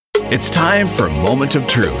It's time for Moment of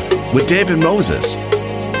Truth with David Moses.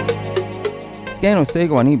 Scano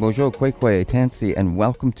Sego Ani Bojo Kwekwe Tansi, and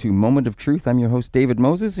welcome to Moment of Truth. I'm your host, David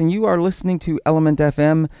Moses, and you are listening to Element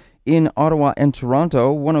FM in Ottawa and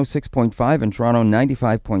Toronto, 106.5 in Toronto,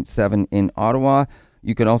 95.7 in Ottawa.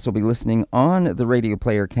 You can also be listening on the Radio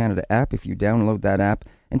Player Canada app if you download that app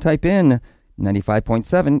and type in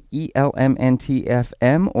 95.7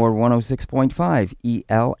 ELMNT-FM or 106.5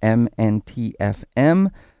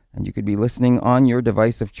 ELMNT-FM, and you could be listening on your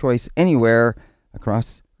device of choice anywhere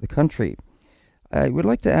across the country. I would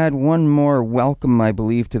like to add one more welcome, I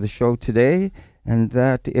believe, to the show today, and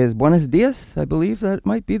that is Buenos Dias. I believe that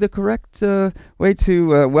might be the correct way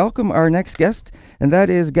to welcome our next guest, and that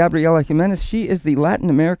is Gabriela Jimenez. She is the Latin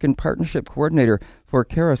American Partnership Coordinator for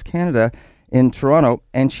Caros Canada in Toronto,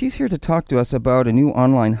 and she's here to talk to us about a new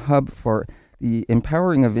online hub for the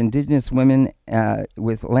empowering of Indigenous women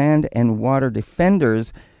with land and water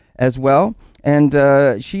defenders as well. And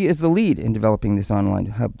she is the lead in developing this online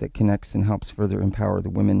hub that connects and helps further empower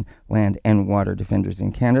the women, land, and water defenders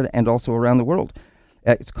in Canada and also around the world.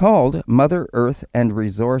 It's called Mother Earth and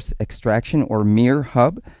Resource Extraction, or MEAR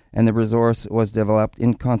Hub, and the resource was developed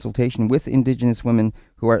in consultation with Indigenous women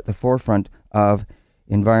who are at the forefront of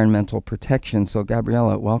environmental protection. So,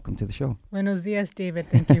 Gabriela, welcome to the show. Buenos dias, David.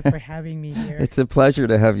 Thank you for having me here. It's a pleasure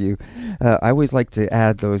to have you. I always like to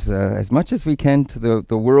add those as much as we can to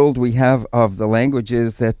the world we have of the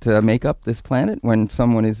languages that make up this planet when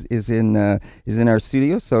someone is in our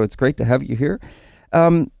studio. So it's great to have you here.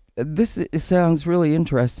 This sounds really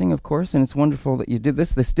interesting, of course, and it's wonderful that you did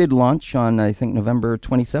this. This did launch on, I think, November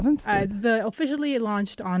 27th? Officially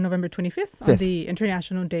launched on November 25th, on the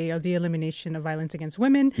International Day of the Elimination of Violence Against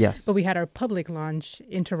Women. Yes. But we had our public launch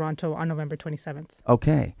in Toronto on November 27th.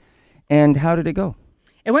 Okay. And how did it go?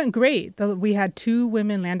 It went great. We had two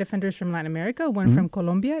women land defenders from Latin America, one from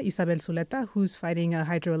Colombia, Isabel Zuleta, who's fighting a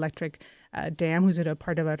hydroelectric dam, who's a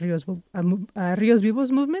part of a Rios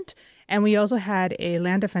Vivos movement. And we also had a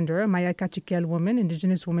land defender, a Maya Cachiquel woman,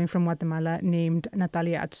 Indigenous woman from Guatemala, named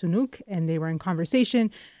Natalia Atsunuk, and they were in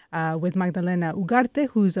conversation with Magdalena Ugarte,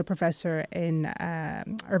 who's a professor in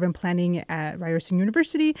urban planning at Ryerson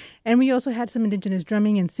University. And we also had some Indigenous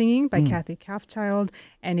drumming and singing by Kathy Calfchild,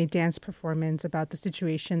 and a dance performance about the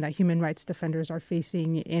situation that human rights defenders are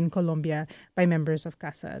facing in Colombia by members of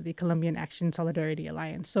CASA, the Colombian Action Solidarity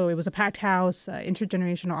Alliance. So it was a packed house,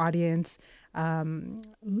 intergenerational audience,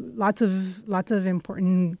 lots of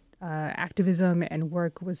important activism and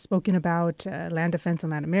work was spoken about, land defense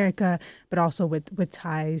in Latin America, but also with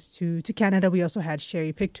ties to Canada. We also had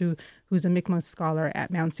Sherry Pictou, who's a Mi'kmaq scholar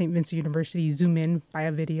at Mount St. Vincent University, zoom in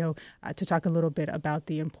via video to talk a little bit about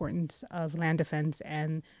the importance of land defense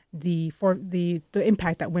and the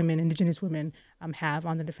impact that women, Indigenous women, have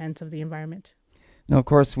on the defense of the environment. Now, of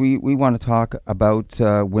course, we want to talk about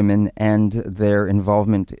women and their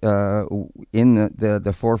involvement in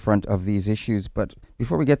the forefront of these issues. But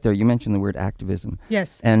before we get there, you mentioned the word activism.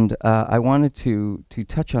 Yes. And I wanted to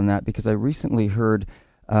touch on that because I recently heard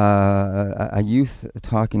a youth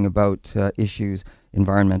talking about issues,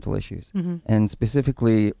 environmental issues. Mm-hmm. And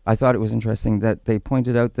specifically, I thought it was interesting that they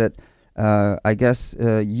pointed out that I guess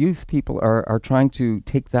youth people are trying to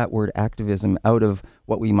take that word activism out of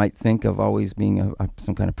what we might think of always being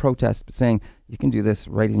some kind of protest, but saying you can do this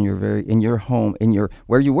right in your home,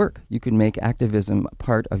 where you work. You can make activism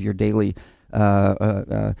part of your daily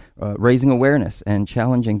raising awareness and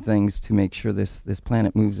challenging things to make sure this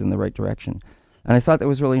planet moves in the right direction. And I thought that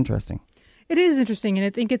was really interesting. It is interesting, and I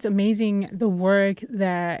think it's amazing the work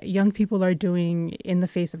that young people are doing in the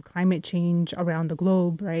face of climate change around the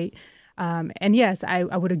globe, right? And yes, I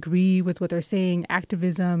would agree with what they're saying.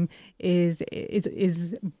 Activism is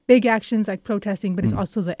big actions like protesting, but it's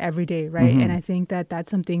also the everyday, right? Mm-hmm. And I think that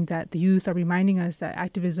that's something that the youth are reminding us, that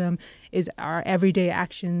activism is our everyday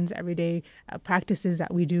actions, everyday practices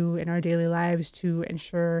that we do in our daily lives to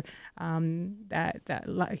ensure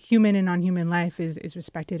that human and non-human life is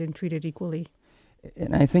respected and treated equally.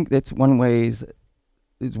 And I think that's one way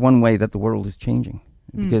that the world is changing.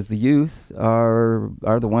 Because the youth are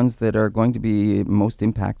the ones that are going to be most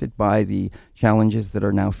impacted by the challenges that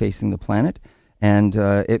are now facing the planet, and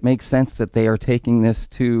it makes sense that they are taking this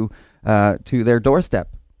to their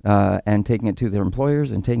doorstep and taking it to their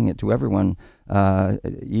employers and taking it to everyone,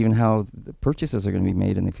 even how the purchases are going to be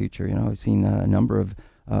made in the future. You know, I've seen a number of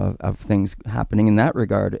things happening in that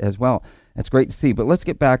regard as well. It's great to see. But let's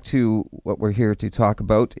get back to what we're here to talk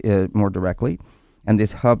about more directly. And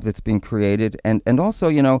this hub that's being created, and also,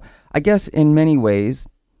 you know, I guess in many ways,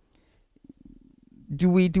 do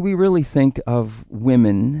we really think of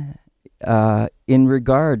women in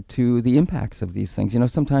regard to the impacts of these things.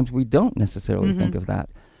 Sometimes we don't necessarily think of that.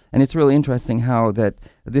 And it's really interesting how that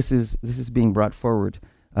this is being brought forward.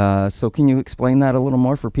 So can you explain that a little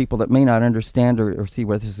more for people that may not understand or see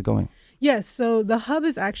where this is going? Yes, so the hub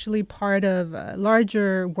is actually part of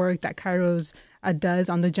larger work that Kairos does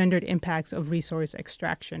on the gendered impacts of resource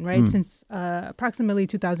extraction, right? Since approximately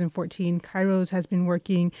 2014, Kairos has been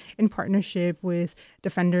working in partnership with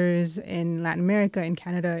defenders in Latin America, in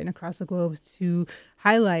Canada, and across the globe to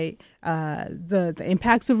highlight the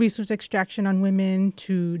impacts of resource extraction on women,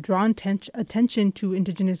 to draw attention to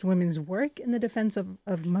Indigenous women's work in the defense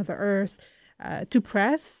of Mother Earth, to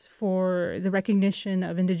press for the recognition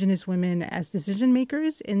of Indigenous women as decision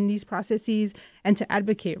makers in these processes, and to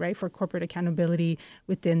advocate, right, for corporate accountability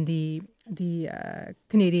within the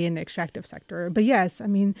Canadian extractive sector. But yes, I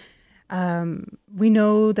mean, we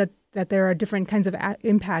know that there are different kinds of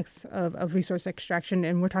impacts of resource extraction,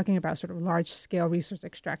 and we're talking about sort of large-scale resource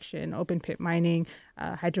extraction, open pit mining,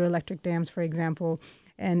 hydroelectric dams, for example.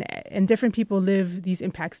 And different people live these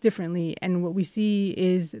impacts differently. And what we see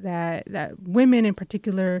is that women in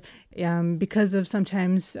particular, because of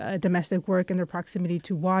sometimes domestic work and their proximity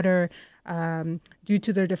to water, due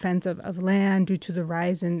to their defense of land, due to the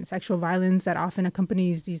rise in sexual violence that often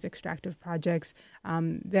accompanies these extractive projects,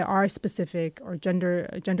 there are specific or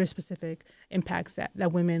gender-specific impacts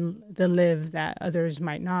that women live that others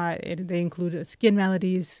might not. They include skin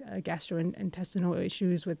maladies, gastrointestinal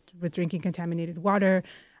issues with drinking contaminated water.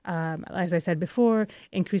 As I said before,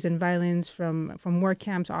 increase in violence from work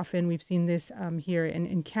camps. Often we've seen this here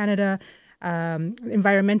in Canada.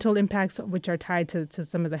 Environmental impacts, which are tied to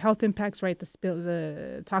some of the health impacts, right?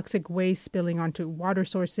 The toxic waste spilling onto water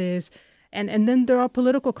sources. And then there are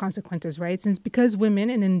political consequences, right? Because women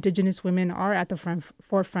and Indigenous women are at the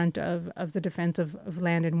forefront of the defense of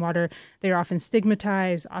land and water, they are often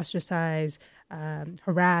stigmatized, ostracized,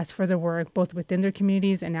 harassed for their work, both within their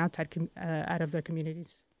communities and out of their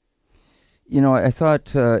communities. I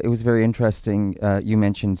thought it was very interesting. You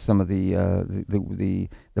mentioned some of the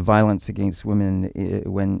violence against women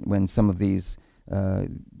when some of these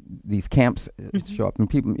camps show up, and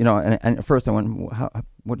people, and at first I went,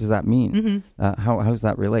 what does that mean? How does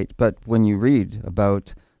that relate? But when you read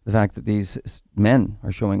about the fact that these men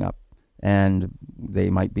are showing up, and they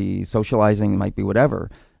might be socializing, might be whatever,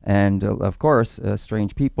 and of course,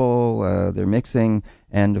 strange people, they're mixing,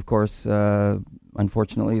 and of course,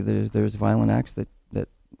 unfortunately, there's violent acts that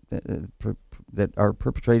are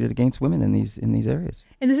perpetrated against women in these areas.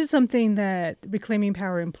 And this is something that Reclaiming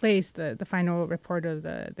Power in Place, the final report of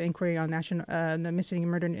the inquiry on the missing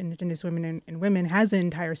and murdered Indigenous women and women, has an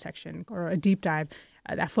entire section or a deep dive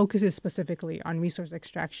that focuses specifically on resource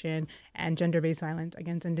extraction and gender-based violence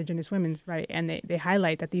against Indigenous women, right? And they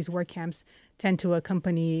highlight that these work camps tend to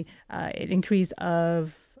accompany an increase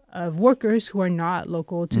of workers who are not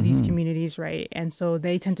local to these communities, right? And so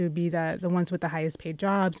they tend to be the ones with the highest paid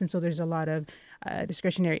jobs. And so there's a lot of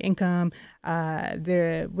discretionary income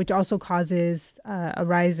there, which also causes a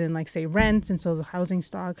rise in, like, say, rents. And so the housing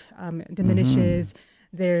stock diminishes.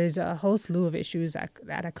 There's a whole slew of issues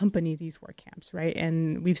that accompany these work camps, right?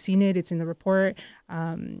 And we've seen it. It's in the report.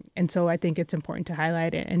 And so I think it's important to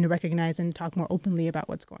highlight it and to recognize and talk more openly about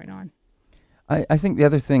what's going on. I think the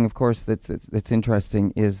other thing, of course, that's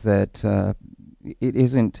interesting is that it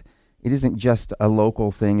isn't just a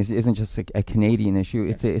local thing. It isn't just a Canadian issue.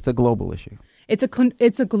 Yes. It's a global issue.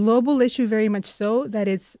 It's a global issue, very much so, that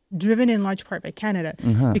it's driven in large part by Canada.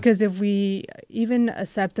 Because if we even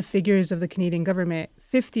accept the figures of the Canadian government,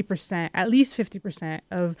 at least 50%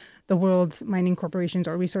 of the world's mining corporations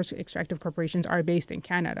or resource extractive corporations are based in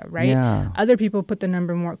Canada, right? Yeah. Other people put the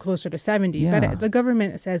number more closer to 70, Yeah. but the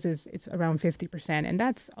government says it's around 50%, and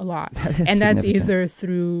that's a lot. And that's either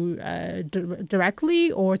through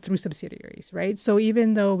directly or through subsidiaries, right? So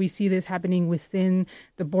even though we see this happening within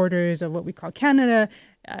the borders of what we call Canada,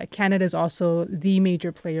 Canada is also the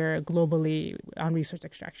major player globally on resource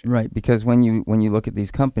extraction. Right, because when you look at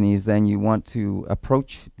these companies, then you want to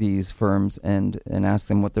approach these firms and ask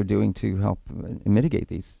them what they're doing to help mitigate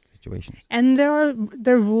these situations. And there are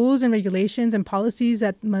rules and regulations and policies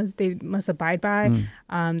that they must abide by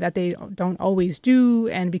that they don't always do.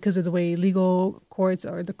 And because of the way legal courts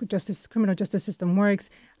or the criminal justice system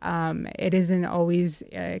works, it isn't always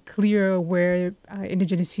clear where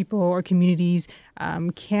Indigenous people or communities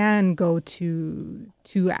can go to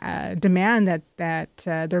demand that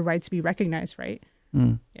their rights be recognized. Right?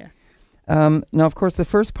 Yeah. Now, of course, the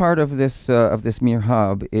first part of this Mir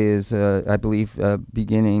Hub is, I believe,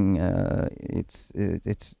 beginning.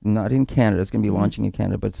 It's not in Canada. It's going to be launching in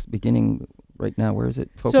Canada, but it's beginning right now? Where is it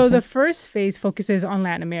focusing? So the first phase focuses on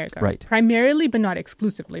Latin America, right? Primarily, but not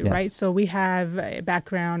exclusively, Yes. right? So we have a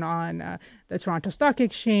background on the Toronto Stock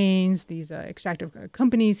Exchange, these extractive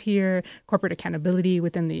companies here, corporate accountability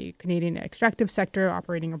within the Canadian extractive sector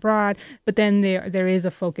operating abroad. But then there is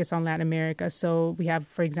a focus on Latin America. So we have,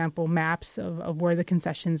 for example, maps of where the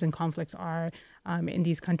concessions and conflicts are in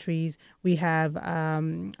these countries. We have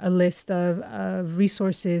a list of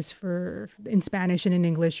resources in Spanish and in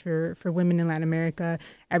English for women in Latin America,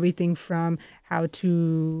 everything from how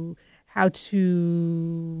to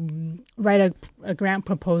write a grant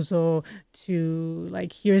proposal to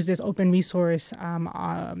like, here's this open source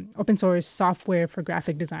software for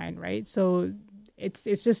graphic design, right? So it's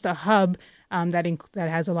just a hub that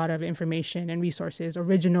has a lot of information and resources,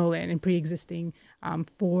 original and pre-existing,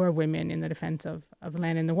 for women in the defense of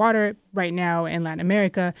land and the water right now in Latin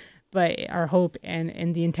America. But our hope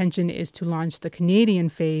and the intention is to launch the Canadian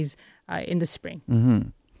phase in the spring. Mm-hmm.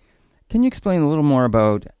 Can you explain a little more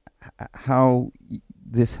about how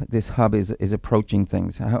this hub is approaching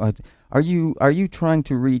things? Are you trying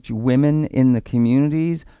to reach women in the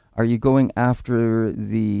communities? Are you going after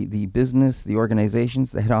the business, the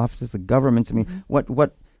organizations, the head offices, the governments? I mean,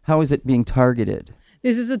 how is it being targeted?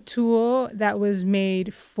 This is a tool that was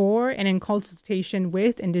made for and in consultation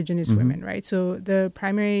with Indigenous women, right? So the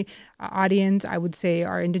primary audience, I would say,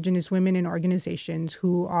 are Indigenous women and organizations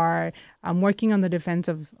who are working on the defense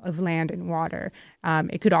of land and water.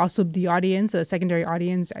 It could also be the audience, a secondary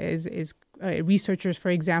audience is researchers, for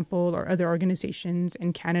example, or other organizations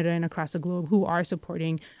in Canada and across the globe who are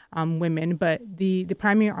supporting women. But the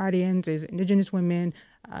primary audience is Indigenous women,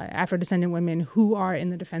 Afro-descendant women who are in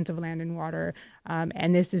the defense of land and water.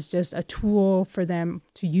 And this is just a tool for them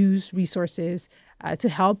to use resources to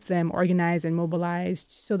help them organize and mobilize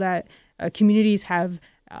so that communities have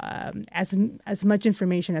as much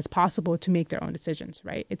information as possible to make their own decisions,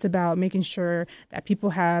 right? It's about making sure that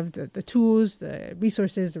people have the tools, the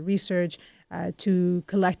resources, the research to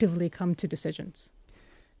collectively come to decisions.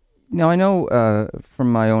 Now, I know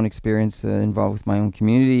from my own experience involved with my own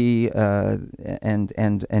community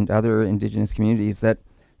and other Indigenous communities that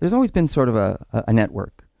there's always been sort of a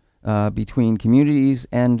network between communities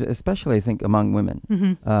and especially, I think, among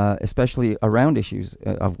women, especially around issues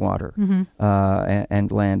of water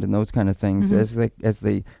and land and those kind of things. As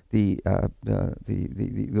the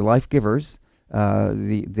life givers,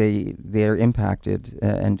 they're impacted,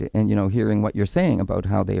 and hearing what you're saying about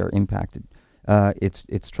how they are impacted.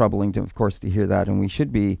 It's troubling, of course, to hear that, and we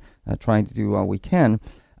should be trying to do all we can.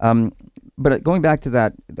 But going back to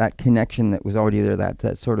that connection that was already there,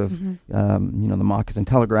 that sort of, the Moccasin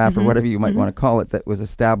Telegraph or whatever you might want to call it, that was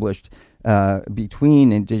established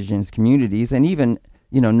between Indigenous communities and even,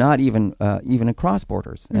 not even across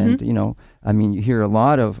borders. And, you hear a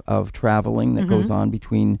lot of traveling that goes on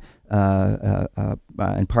between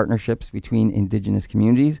and partnerships between Indigenous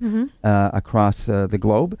communities across the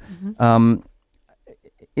globe.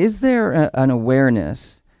 Is there an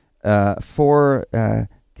awareness for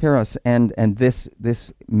Kairos and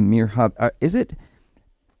this Mir Hub? Is it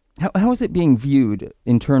how is it being viewed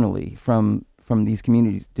internally from these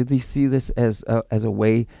communities? Did they see this as a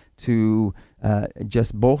way to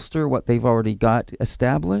just bolster what they've already got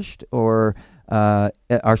established, or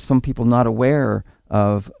are some people not aware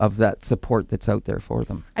of that support that's out there for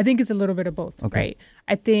them? I think it's a little bit of both, right?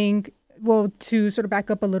 I think, well, to sort of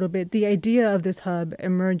back up a little bit, the idea of this hub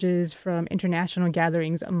emerges from international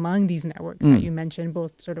gatherings among these networks that you mentioned,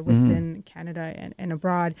 both sort of within Canada and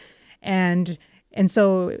abroad. And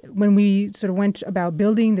so when we sort of went about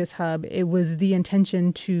building this hub, it was the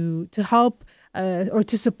intention to help or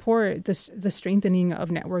to support the strengthening of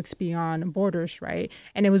networks beyond borders, right?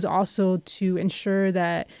 And it was also to ensure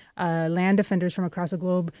that land defenders from across the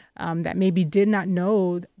globe that maybe did not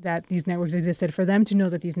know that these networks existed, for them to know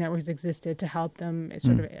that these networks existed, to help them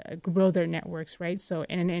sort of grow their networks, right? So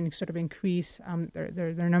and sort of increase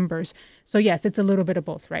their numbers. So yes, it's a little bit of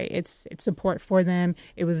both, right? It's support for them.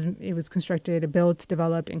 It was constructed, built,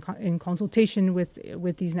 developed in consultation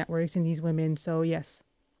with these networks and these women. So yes.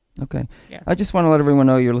 Okay. Yeah. I just want to let everyone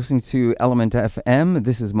know you're listening to Element FM.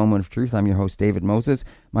 This is Moment of Truth. I'm your host, David Moses.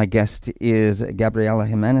 My guest is Gabriela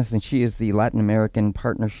Jimenez, and she is the Latin American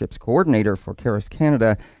Partnerships Coordinator for Kairos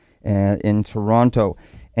Canada in Toronto.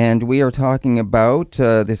 And we are talking about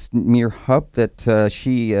this Mir Hub that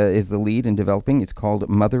she is the lead in developing. It's called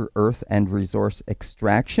Mother Earth and Resource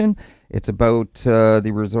Extraction. It's about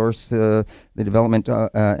the resource, the development,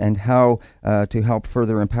 and how to help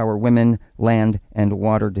further empower women, land, and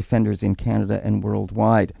water defenders in Canada and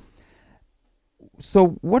worldwide. So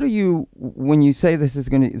what are you, when you say this is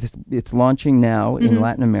going to, it's launching now in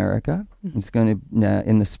Latin America, it's going to,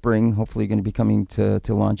 in the spring, hopefully going to be coming to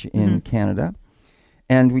launch in Canada.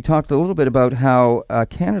 And we talked a little bit about how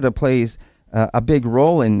Canada plays a big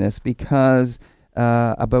role in this because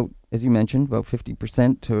about, as you mentioned, about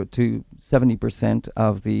 50% to 70%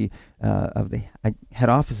 of the head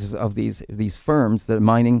offices of these firms, the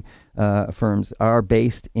mining firms, are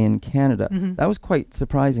based in Canada. That was quite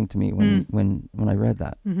surprising to me when I read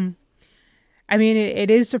that. I mean, it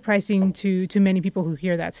is surprising to many people who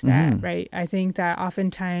hear that stat, right? I think that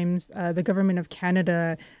oftentimes the government of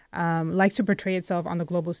Canada likes to portray itself on the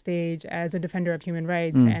global stage as a defender of human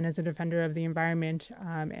rights and as a defender of the environment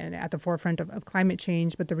and at the forefront of climate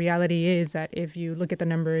change. But the reality is that if you look at the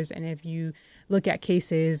numbers and if you look at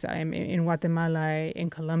cases in Guatemala, in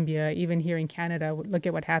Colombia, even here in Canada, look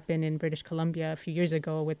at what happened in British Columbia a few years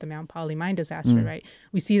ago with the Mount Poly mine disaster, right?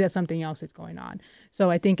 We see that something else is going on. So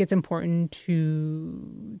I think it's important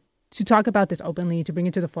to talk about this openly, to bring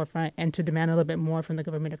it to the forefront, and to demand a little bit more from the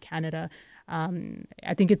government of Canada.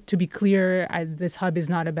 I think to be clear, this hub is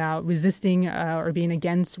not about resisting or being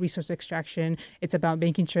against resource extraction. It's about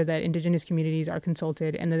making sure that Indigenous communities are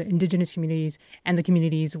consulted, and the Indigenous communities and the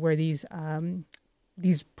communities where these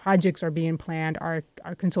projects are being planned are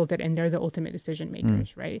consulted, and they're the ultimate decision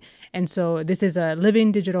makers, right? And so this is a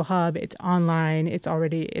living digital hub. It's online. It's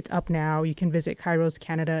up now. You can visit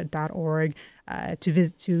kairoscanada.org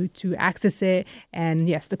to access it. And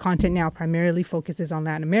yes, the content now primarily focuses on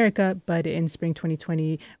Latin America, but in spring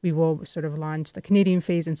 2020, we will sort of launch the Canadian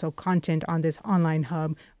phase. And so content on this online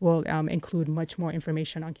hub will include much more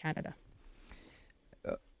information on Canada.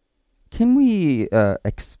 Can we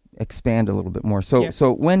expand a little bit more?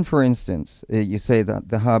 So when, for instance, you say that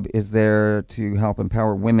the hub is there to help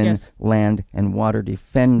empower women, land and water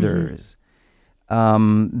defenders,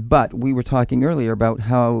 but we were talking earlier about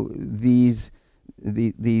how the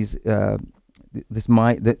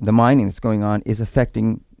mining that's going on is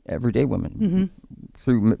affecting everyday women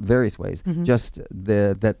through various ways. Just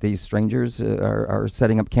that these strangers are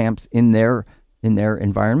setting up camps in their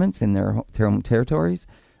environments, in their home territories.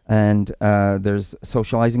 And there's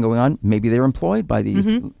socializing going on. Maybe they're employed by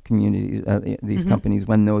these communities, these companies,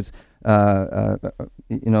 when those,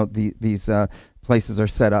 these places are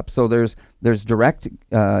set up. So there's direct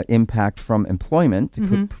impact from employment,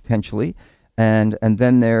 potentially, and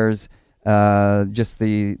then there's just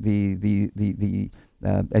the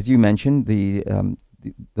as you mentioned, the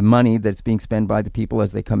money that's being spent by the people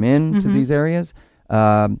as they come in to these areas.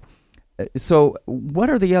 So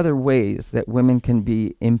what are the other ways that women can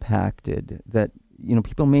be impacted that,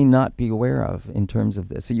 people may not be aware of in terms of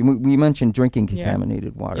this? So we mentioned drinking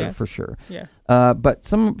contaminated water for sure. But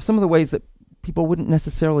some of the ways that people wouldn't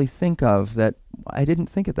necessarily think of, that I didn't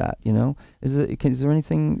think of that, Is there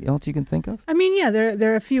anything else you can think of? I mean,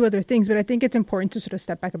 there are a few other things, but I think it's important to sort of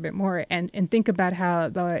step back a bit more and think about how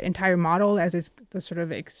the entire model, as is the sort of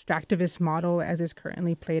extractivist model as is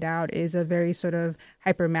currently played out, is a very sort of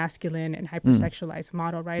hyper-masculine and hyper-sexualized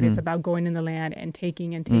model, right? It's about going in the land and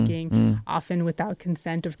taking, often without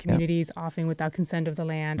consent of communities, often without consent of the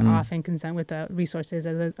land, often consent with the resources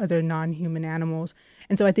of other non-human animals.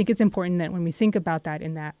 And so I think it's important that when we think about that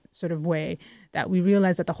in that sort of way, that we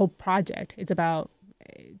realize that the whole project, it's about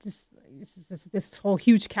this whole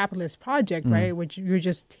huge capitalist project, right, which you're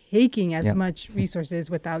just taking as much resources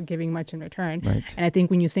without giving much in return. Right. And I think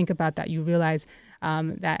when you think about that, you realize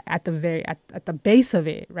that at the base of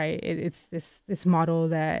it, right, it's this model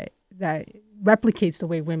that replicates the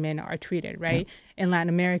way women are treated, right? In Latin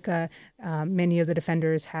America, many of the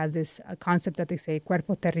defenders have this concept that they say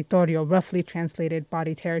cuerpo territorio, roughly translated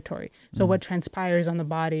body territory. So what transpires on the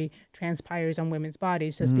body transpires on women's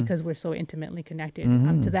bodies, just because we're so intimately connected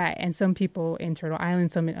to that. And some people in Turtle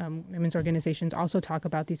Island, some women's organizations also talk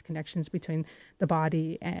about these connections between the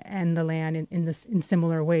body and the land in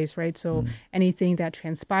similar ways, right? So anything that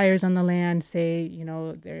transpires on the land, say,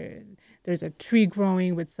 there's a tree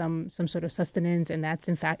growing with some sort of sustenance, and that's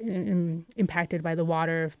in fact impacted by the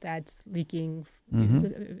water that's leaking,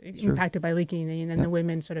 impacted by leaking, and then the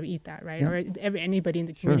women sort of eat that, right? Or anybody in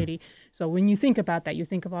the community. So when you think about that, you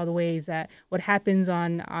think of all the ways that what happens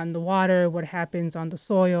on the water, what happens on the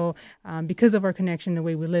soil, because of our connection, the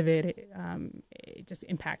way we live it just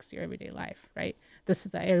impacts your everyday life, right?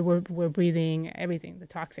 The air we're breathing, everything, the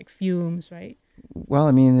toxic fumes, right? Well,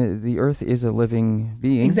 I mean, the earth is a living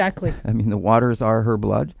being. Exactly. I mean, the waters are her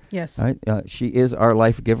blood. Yes. Right? She is our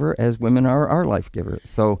life giver, as women are our life giver.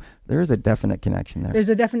 So there is a definite connection there. There's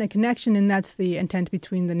a definite connection, and that's the intent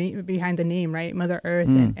behind the name, right? Mother Earth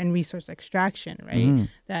and resource extraction, right?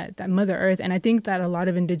 That Mother Earth. And I think that a lot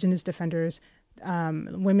of Indigenous defenders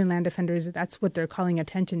women land defenders, that's what they're calling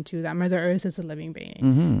attention to, that Mother Earth is a living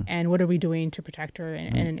being. And what are we doing to protect her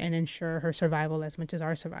and ensure her survival as much as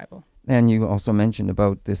our survival? And you also mentioned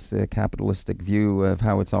about this capitalistic view of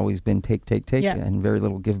how it's always been take, and very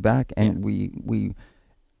little give back. And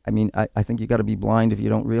I think you got to be blind if you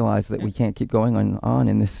don't realize that we can't keep going on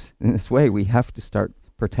in this way. We have to start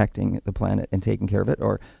protecting the planet and taking care of it,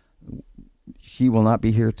 or she will not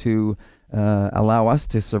be here to allow us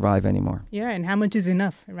to survive anymore. Yeah, and how much is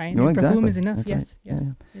enough, right? No, and exactly. For whom is enough? That's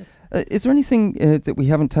Yes. Is there anything that we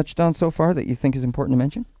haven't touched on so far that you think is important to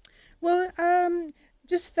mention? Well,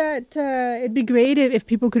 just that it'd be great if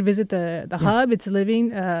people could visit the hub. It's a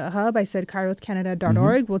living hub. I said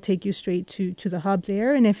kairoscanada.org will take you straight to the hub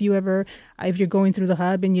there. And if you're going through the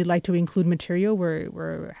hub and you'd like to include material,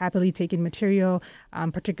 we're happily taking material,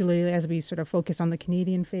 particularly as we sort of focus on the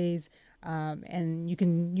Canadian phase. And you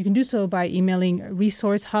can do so by emailing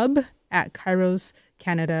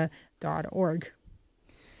resourcehub@kairoscanada.org.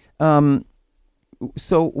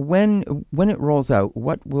 So when it rolls out,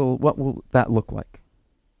 what will that look like?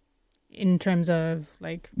 In terms of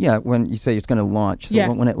when you say it's going to launch,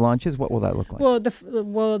 so when it launches, what will that look like? Well,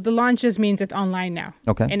 the launch just means it's online now,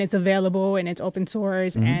 and it's available and it's open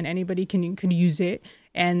source, and anybody can use it.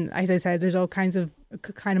 And as I said, there's all kinds of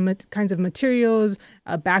materials,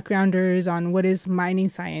 backgrounders on what is mining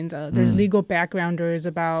science. There's legal backgrounders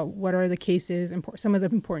about what are the cases, some of the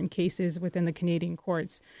important cases within the Canadian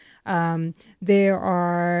courts. There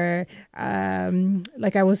are,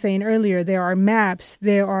 like I was saying earlier, there are maps,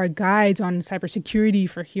 there are guides on cybersecurity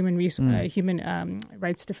for human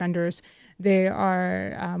rights defenders. There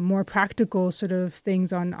are more practical sort of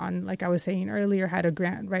things on, like I was saying earlier, how to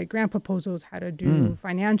write grant proposals, how to do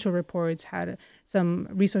financial reports, some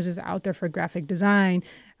resources out there for graphic design.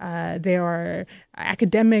 There are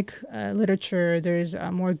academic literature. There's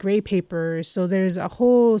more gray papers. So there's a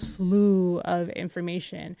whole slew of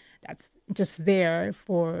information that's just there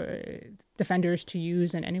for defenders to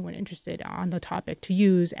use and anyone interested on the topic to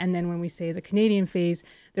use. And then when we say the Canadian phase,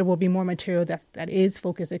 there will be more material that is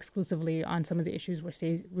focused exclusively on some of the issues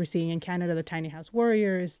we're seeing in Canada, the tiny house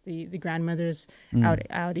warriors, the grandmothers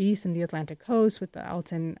out east in the Atlantic coast with the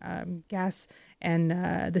Alton gas and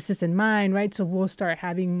the Sisson mine, right? So we'll start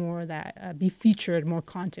having more of that be featured, more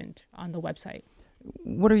content on the website.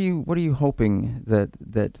 What are you hoping that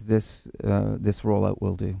this rollout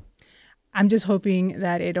will do? I'm just hoping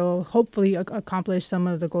that it'll hopefully accomplish some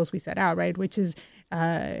of the goals we set out, right? Which is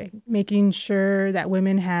making sure that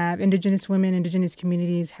Indigenous women, Indigenous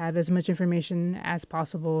communities have as much information as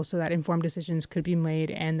possible so that informed decisions could be made,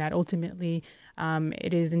 and that ultimately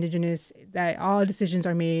it is Indigenous, that all decisions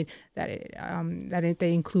are made that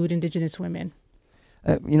they include Indigenous women.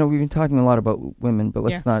 We've been talking a lot about women, but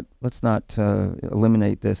let's not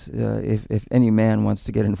eliminate this. If any man wants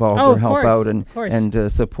to get involved or help out and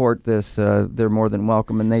support this, they're more than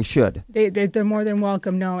welcome, and they should. They're more than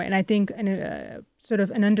welcome. No, and I think sort of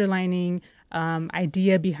an underlining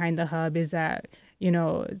idea behind the hub is that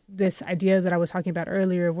this idea that I was talking about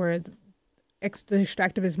earlier, where the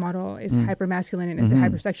extractivist model is hypermasculine and is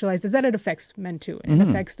hypersexualized, is that it affects men too. And it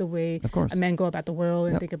affects the way men go about the world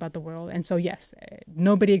and think about the world. And so, yes,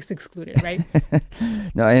 nobody is excluded, right?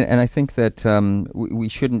 No, and I think that we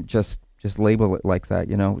shouldn't just label it like that.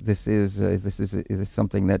 This is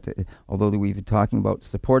something that, although we've been talking about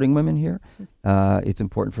supporting women here, it's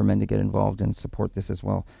important for men to get involved and support this as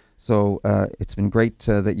well. So it's been great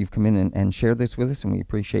that you've come in and shared this with us, and we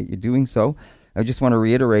appreciate you doing so. I just want to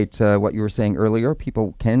reiterate what you were saying earlier.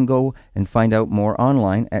 People can go and find out more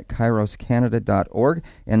online at kairoscanada.org,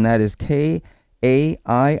 and that is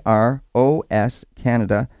KAIROS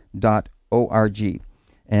Canada.org.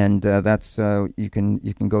 And that's you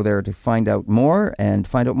can go there to find out more and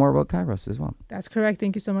find out more about Kairos as well. That's correct.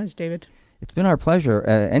 Thank you so much, David. It's been our pleasure.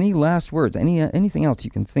 Any last words? Anything else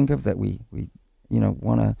you can think of that we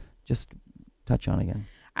want to just touch on again?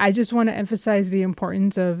 I just want to emphasize the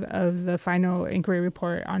importance of the final inquiry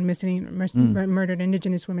report on murdered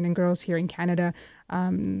Indigenous women and girls here in Canada,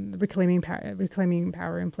 reclaiming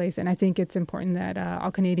power in place. And I think it's important that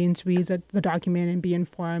all Canadians read the document and be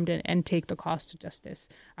informed and take the cost to justice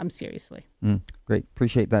seriously. Great.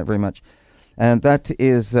 Appreciate that very much. And that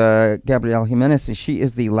is Gabrielle Jimenez. She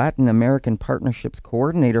is the Latin American Partnerships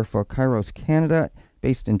Coordinator for Kairos Canada,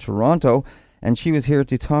 based in Toronto. And she was here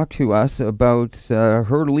to talk to us about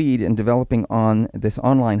her lead in developing on this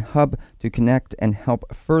online hub to connect and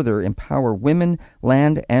help further empower women,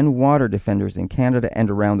 land, and water defenders in Canada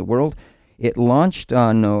and around the world. It launched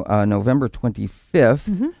on November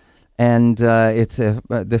 25th, And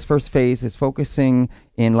this first phase is focusing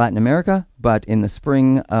in Latin America, but in the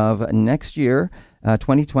spring of next year,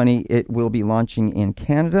 2020, it will be launching in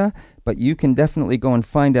Canada. But you can definitely go and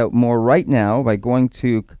find out more right now by going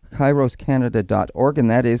to kairoscanada.org, and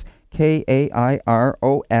that is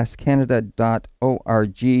KAIROS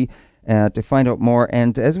Canada.org to find out more.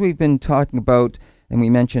 And as we've been talking about, and we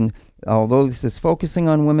mentioned, although this is focusing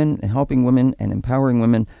on women and helping women and empowering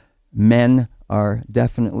women, men are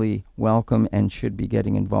definitely welcome and should be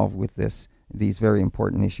getting involved with these very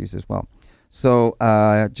important issues as well. So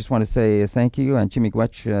I just want to say thank you and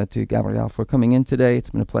Chimigwech to Gabrielle for coming in today. It's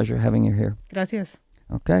been a pleasure having you here. Gracias.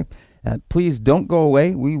 Okay. Please don't go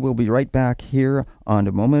away. We will be right back here on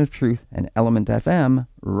The Moment of Truth and Element FM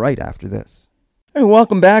right after this. Hey,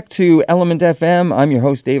 welcome back to Element FM. I'm your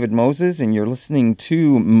host, David Moses, and you're listening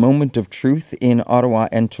to Moment of Truth in Ottawa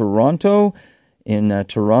and Toronto. In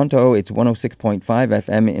Toronto, it's 106.5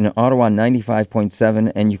 FM. In Ottawa,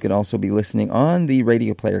 95.7. And you could also be listening on the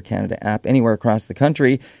Radio Player Canada app anywhere across the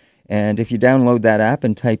country. And if you download that app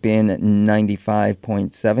and type in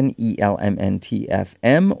 95.7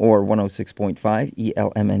 ELMNT-FM or 106.5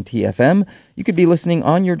 ELMNT-FM, you could be listening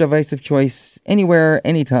on your device of choice anywhere,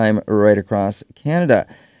 anytime, right across Canada.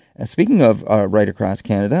 Speaking of right across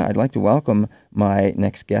Canada, I'd like to welcome my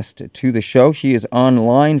next guest to the show. She is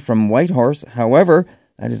online from Whitehorse. However,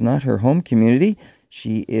 that is not her home community.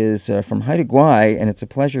 She is from Haida Gwaii, and it's a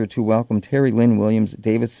pleasure to welcome Terry Lynn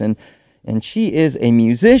Williams-Davidson. And she is a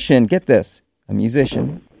musician, get this, a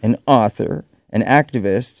musician, an author, an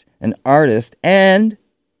activist, an artist, and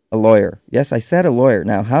a lawyer. Yes, I said a lawyer.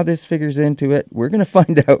 Now, how this figures into it, we're going to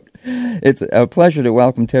find out. It's a pleasure to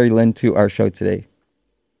welcome Terry Lynn to our show today.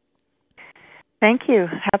 Thank you.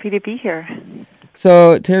 Happy to be here.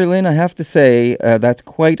 So, Terry Lynn, I have to say that's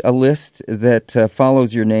quite a list that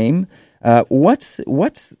follows your name. What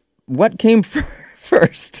came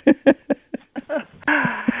first?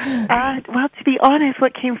 Well, to be honest,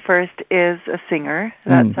 what came first is a singer.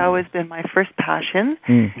 That's always been my first passion.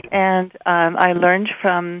 And I learned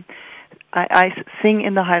from... I sing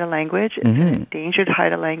in the Haida language. It's an endangered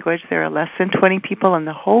Haida language. There are less than 20 people in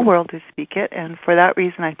the whole world who speak it, and for that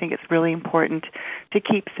reason I think it's really important to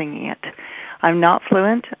keep singing it. I'm not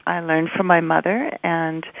fluent. I learned from my mother,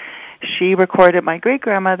 and she recorded my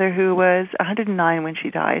great-grandmother, who was 109 when she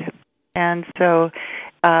died. And so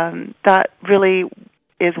that really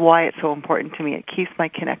is why it's so important to me. It keeps my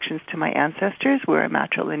connections to my ancestors. We're a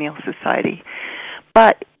matrilineal society.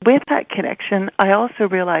 But with that connection, I also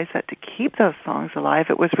realized that to keep those songs alive,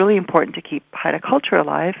 it was really important to keep Haida culture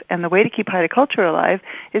alive. And the way to keep Haida culture alive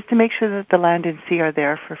is to make sure that the land and sea are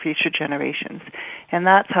there for future generations. And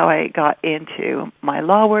that's how I got into my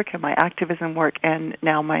law work and my activism work, and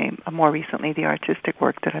now more recently, the artistic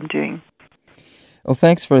work that I'm doing. Well,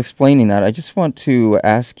 thanks for explaining that. I just want to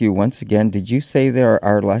ask you once again, did you say there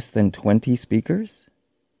are less than 20 speakers?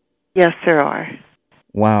 Yes, there are.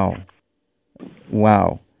 Wow.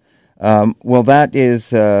 Well,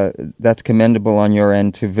 that's commendable on your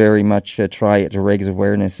end to very much try to raise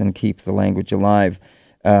awareness and keep the language alive,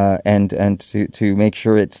 and to make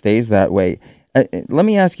sure it stays that way. Let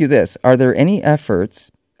me ask you this: are there any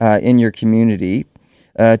efforts in your community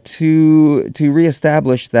to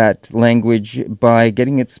reestablish that language by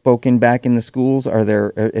getting it spoken back in the schools?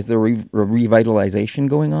 Is there revitalization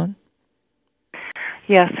going on?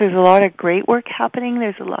 Yes, there's a lot of great work happening.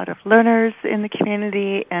 There's a lot of learners in the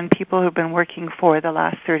community and people who've been working for the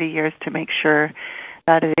last 30 years to make sure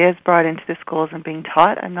that it is brought into the schools and being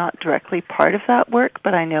taught. I'm not directly part of that work,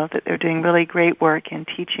 but I know that they're doing really great work in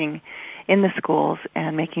teaching in the schools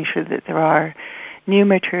and making sure that there are new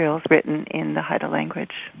materials written in the Haida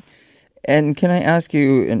language. And can I ask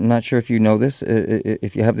you, I'm not sure if you know this,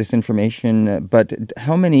 if you have this information, but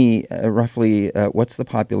how many, roughly, what's the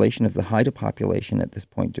population of the Haida population at this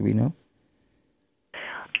point? Do we know?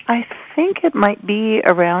 I think it might be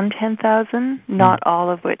around 10,000, not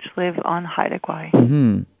all of which live on Haida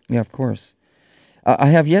Gwaii. Yeah, of course. I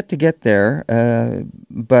have yet to get there,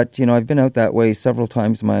 but, I've been out that way several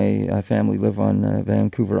times. My family live on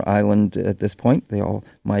Vancouver Island at this point. They all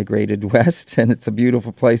migrated west, and it's a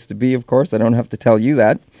beautiful place to be, of course. I don't have to tell you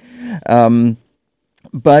that.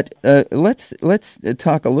 But let's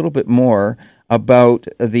talk a little bit more about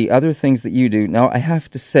the other things that you do. Now, I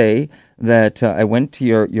have to say that I went to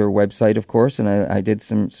your website, of course, and I did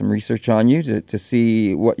some research on you to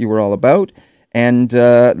see what you were all about. And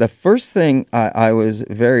the first thing I was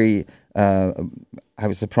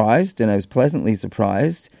surprised, and I was pleasantly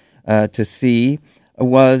surprised to see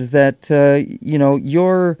was that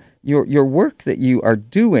your work that you are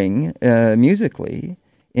doing musically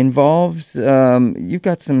involves you've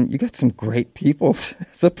got some great people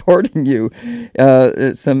supporting you,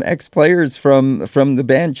 some ex-players from the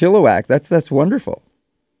band Chilliwack. That's wonderful.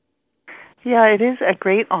 Yeah, it is a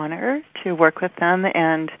great honor to work with them,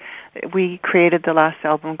 and we created the last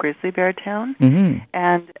album, Grizzly Bear Town,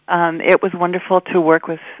 and it was wonderful to work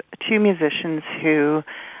with two musicians who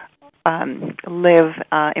live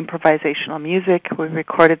improvisational music. We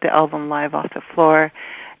recorded the album live off the floor,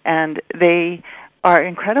 and they are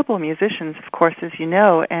incredible musicians, of course, as you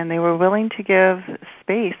know, and they were willing to give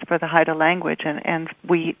space for the Haida language, and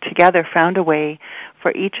we together found a way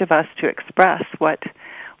for each of us to express what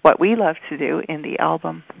we love to do in the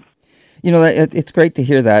album. You know, it's great to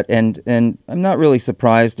hear that, and I'm not really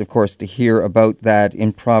surprised, of course, to hear about that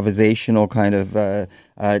improvisational kind of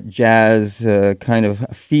jazz kind of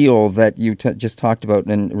feel that you just talked about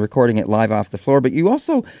and recording it live off the floor. But you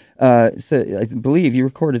also, I believe, you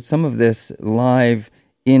recorded some of this live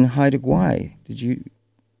in Haida Gwaii. Did you?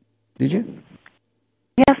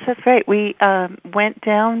 Yes, that's right. We went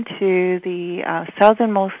down to the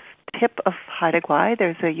southernmost tip of Haida Gwaii.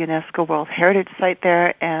 There's a UNESCO World Heritage Site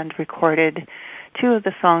there, and recorded two of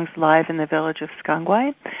the songs live in the village of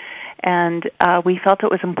Skangwai. And we felt it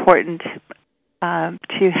was important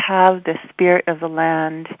to have the spirit of the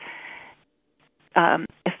land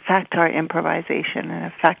affect our improvisation and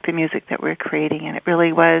affect the music that we're creating. And it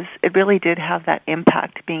really did have that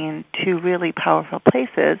impact, being in two really powerful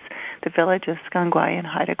places, the village of Skangwai and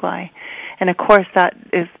Haida Gwaii. And of course that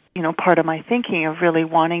is, part of my thinking of really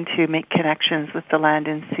wanting to make connections with the land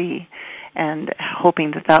and sea, and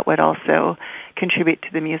hoping that would also contribute to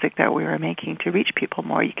the music that we were making to reach people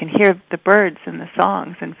more. You can hear the birds in the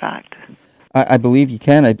songs, in fact. I believe you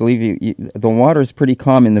can. I believe the water is pretty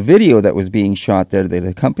calm in the video that was being shot there that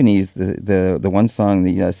accompanies the one song,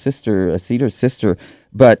 the Cedar's Sister,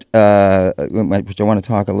 but which I want to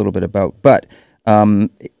talk a little bit about. But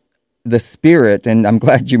the spirit, and I'm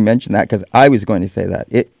glad you mentioned that, because I was going to say that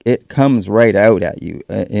it comes right out at you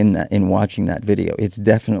in watching that video. It's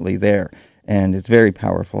definitely there, and it's very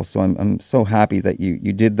powerful. So I'm so happy that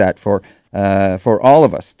you did that for all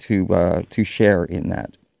of us to share in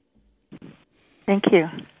that. Thank you.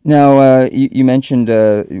 Now, you mentioned,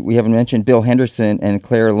 we haven't mentioned Bill Henderson and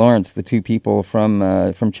Claire Lawrence, the two people from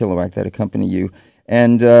Chilliwack that accompany you.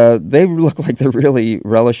 And they look like they're really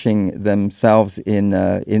relishing themselves in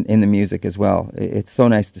the music as well. It's so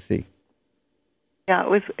nice to see. Yeah, it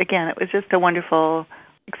was just a wonderful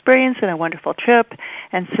experience and a wonderful trip.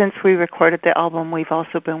 And since we recorded the album, we've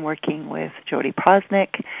also been working with Jody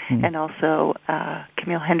Prosnick and also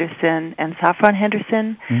Camille Henderson and Saffron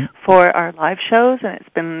Henderson for our live shows. And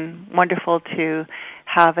it's been wonderful to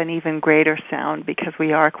have an even greater sound, because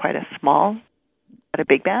we are quite a small, but a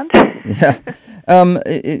big band. Yeah.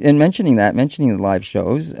 And mentioning the live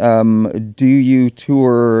shows, do you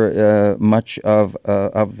tour much of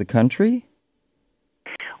the country?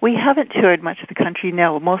 We haven't toured much of the country,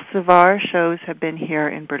 no. Most of our shows have been here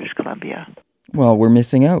in British Columbia. Well, we're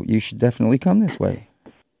missing out. You should definitely come this way.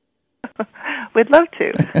 We'd love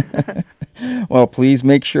to. Well, please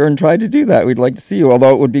make sure and try to do that. We'd like to see you,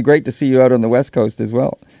 although it would be great to see you out on the West Coast as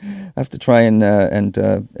well. I have to try and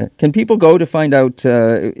can people go to find out,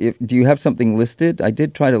 do you have something listed? I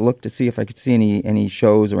did try to look to see if I could see any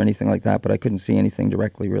shows or anything like that, but I couldn't see anything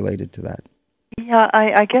directly related to that. Yeah,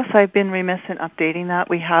 I guess I've been remiss in updating that.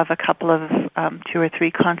 We have a couple of 2 or 3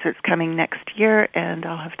 concerts coming next year, and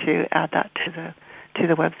I'll have to add that to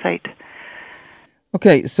the website.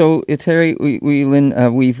 Okay, so Terry,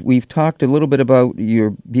 we've talked a little bit about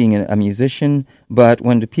your being a musician, but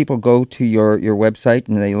when people go to your website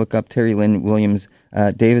and they look up Terry Lynn Williams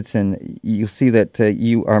Davidson, you'll see that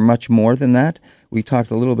you are much more than that. We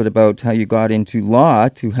talked a little bit about how you got into law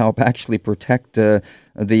to help actually protect the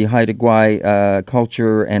Haida Gwaii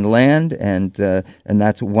culture and land, and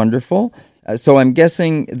that's wonderful. So I'm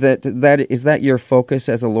guessing that is that your focus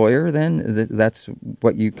as a lawyer then? That's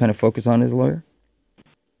what you kind of focus on as a lawyer?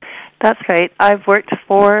 That's right. I've worked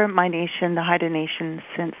for my nation, the Haida Nation,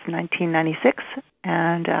 since 1996,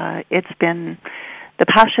 and it's been the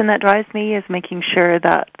passion that drives me is making sure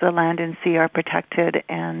that the land and sea are protected,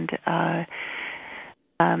 and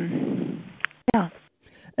yeah.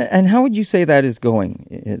 And how would you say that is going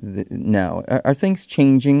now? Are things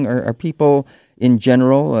changing? Are people in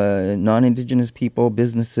general, non-Indigenous people,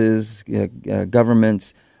 businesses,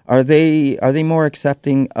 governments, are they more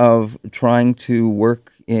accepting of trying to work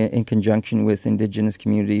in conjunction with Indigenous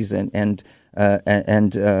communities and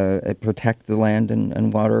protect the land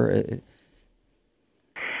and water?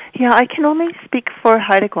 Yeah, I can only speak for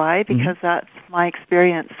Haida Gwaii because that's my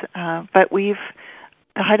experience. But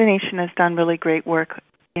the Haida Nation has done really great work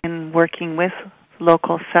in working with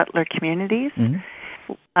local settler communities.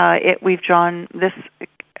 We've drawn this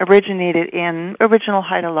originated in original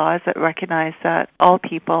Haida laws that recognize that all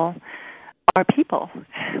people are people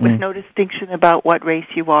with no distinction about what race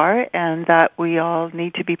you are, and that we all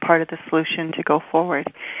need to be part of the solution to go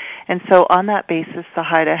forward. And so on that basis, the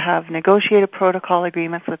Haida have negotiated protocol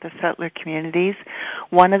agreements with the settler communities.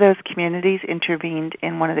 One of those communities intervened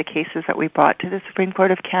in one of the cases that we brought to the Supreme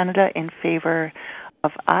Court of Canada in favor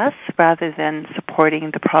of us rather than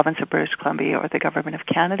supporting the province of British Columbia or the government of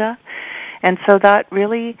Canada. And so that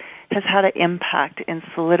really has had an impact in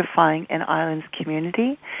solidifying an island's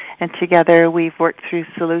community. And together we've worked through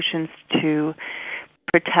solutions to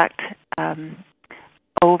protect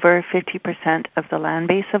over 50% of the land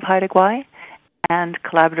base of Haida Gwaii and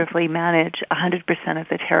collaboratively manage 100% of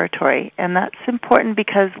the territory. And that's important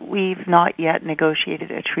because we've not yet negotiated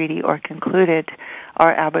a treaty or concluded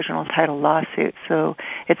our Aboriginal title lawsuit. So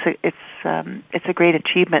it's a great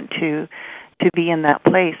achievement to be in that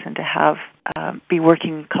place and to have be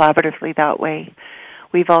working collaboratively that way.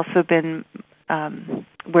 We've also been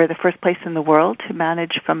we're the first place in the world to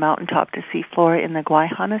manage from mountaintop to seafloor in the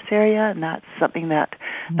Guayhanas area, and that's something that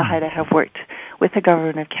the Haida have worked with the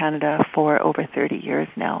government of Canada for over 30 years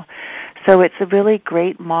now. So it's a really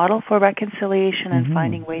great model for reconciliation and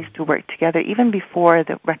finding ways to work together. Even before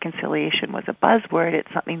the reconciliation was a buzzword,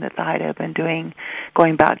 it's something that the Haida have been doing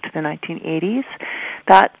going back to the 1980s.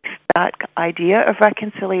 That idea of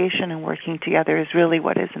reconciliation and working together is really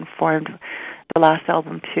what has informed the last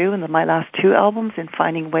album too, and my last two albums, in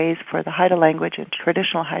finding ways for the Haida language and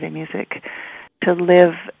traditional Haida music to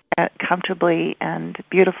live comfortably and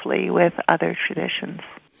beautifully with other traditions.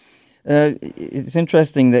 It's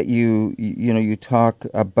interesting that you talk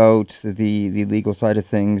about the legal side of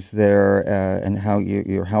things there and how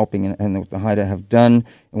you're helping and what the Haida have done.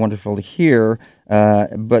 Wonderful to hear.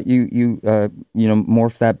 But you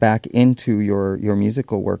morph that back into your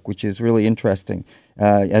musical work, which is really interesting.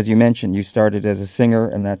 As you mentioned, you started as a singer,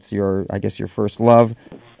 and that's your first love.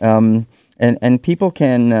 And people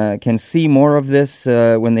can see more of this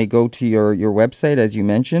when they go to your website, as you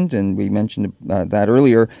mentioned, and we mentioned that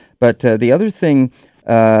earlier. But the other thing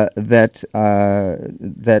that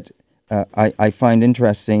I find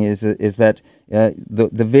interesting is that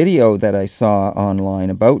the video that I saw online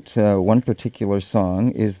about one particular song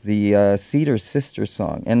is the Cedar Sister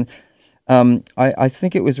song, and I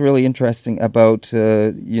think it was really interesting about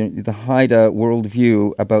the Haida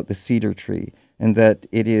worldview about the cedar tree, and that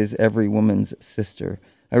it is every woman's sister.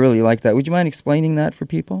 I really like that. Would you mind explaining that for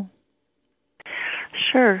people?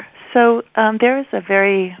 Sure. So there is a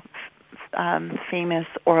very famous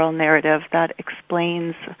oral narrative that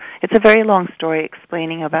explains, it's a very long story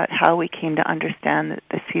explaining about how we came to understand that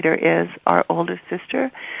the cedar is our older sister,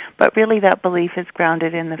 but really that belief is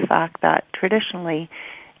grounded in the fact that traditionally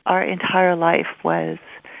our entire life was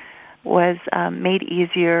made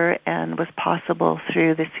easier and was possible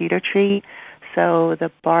through the cedar tree. So the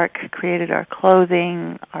bark created our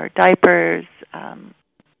clothing, our diapers,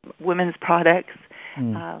 women's products.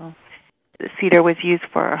 The cedar was used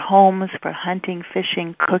for our homes, for hunting,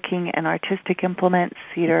 fishing, cooking, and artistic implements.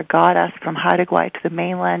 Cedar got us from Haida Gwaii to the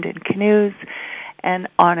mainland in canoes, and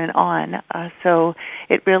on and on. So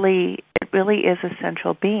it really is a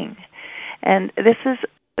central being, and this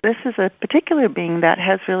is a particular being that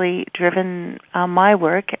has really driven my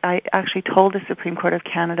work. I actually told the Supreme Court of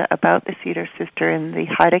Canada about the Cedar Sister in the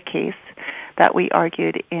Haida case that we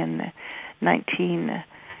argued in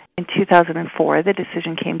 2004. The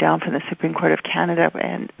decision came down from the Supreme Court of Canada,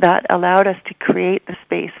 and that allowed us to create the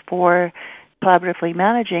space for collaboratively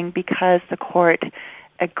managing because the court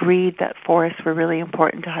agreed that forests were really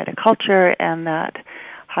important to Haida culture and that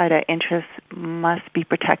Haida interests must be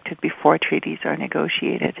protected before treaties are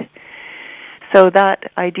negotiated. So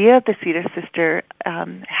that idea of the Cedar Sister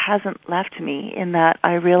hasn't left me, in that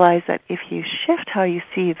I realize that if you shift how you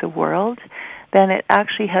see the world, then it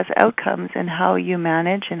actually has outcomes in how you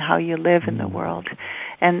manage and how you live in the world.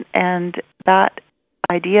 And that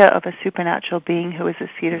idea of a supernatural being who is a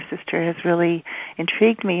Cedar Sister has really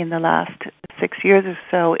intrigued me in the last 6 years or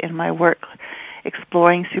so in my work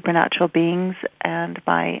exploring supernatural beings, and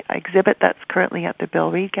my exhibit that's currently at the Bill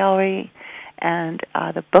Reid Gallery, and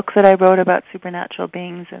the book that I wrote about supernatural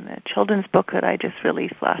beings, and the children's book that I just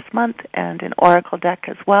released last month, and an oracle deck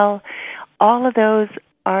as well. All of those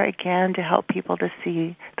are, again, to help people to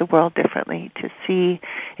see the world differently, to see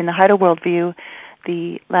in the Haida worldview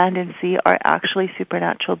the land and sea are actually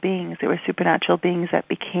supernatural beings. They were supernatural beings that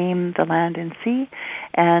became the land and sea,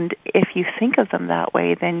 and if you think of them that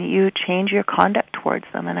way, then you change your conduct towards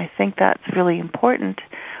them, and I think that's really important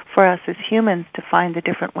for us as humans to find a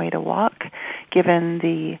different way to walk, given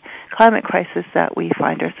the climate crisis that we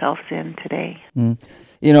find ourselves in today.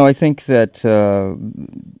 I think that,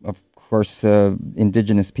 of course,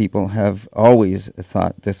 Indigenous people have always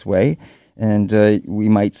thought this way. And we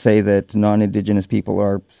might say that non-Indigenous people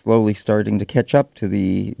are slowly starting to catch up to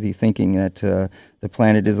the thinking that the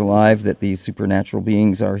planet is alive, that these supernatural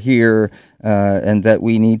beings are here, and that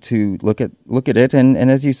we need to look at it. And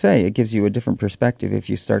as you say, it gives you a different perspective if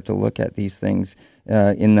you start to look at these things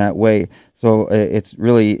in that way. So it's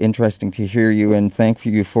really interesting to hear you, and thank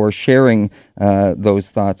you for sharing those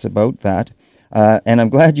thoughts about that. And I'm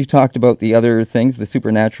glad you talked about the other things, the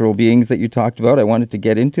supernatural beings that you talked about. I wanted to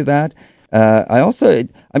get into that.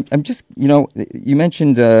 I'm just, you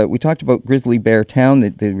mentioned, we talked about Grizzly Bear Town,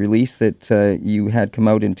 the release that you had come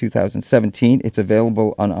out in 2017. It's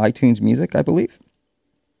available on iTunes Music, I believe.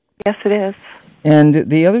 Yes, it is. And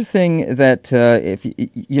the other thing that,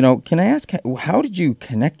 can I ask, how did you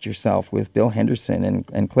connect yourself with Bill Henderson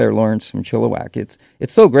and Claire Lawrence from Chilliwack?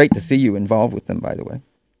 It's so great to see you involved with them, by the way.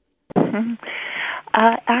 Mm-hmm.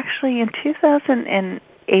 Actually, in 2008 and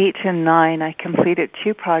 2009, I completed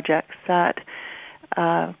 2 projects that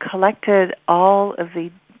collected all of the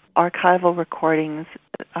archival recordings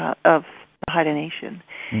of the Haida Nation.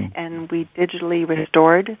 And we digitally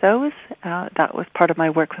restored those. That was part of my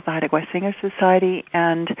work with the Haida Gwaii Singers Society.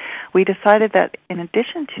 And we decided that in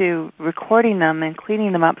addition to recording them and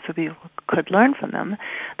cleaning them up so people could learn from them,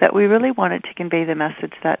 that we really wanted to convey the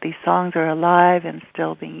message that these songs are alive and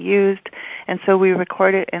still being used. And so we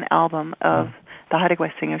recorded an album of the Haida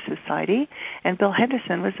Gwaii Singers Society, and Bill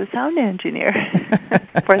Henderson was the sound engineer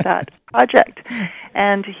for that project.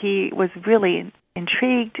 And he was really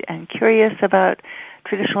intrigued and curious about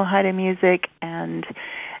traditional Haida music, and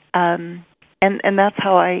that's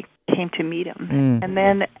how I came to meet him. And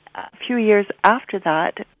then a few years after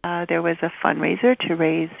that, there was a fundraiser to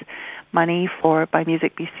raise money by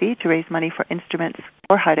Music BC to raise money for instruments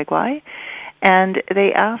for Haida Gwaii, and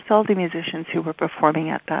they asked all the musicians who were performing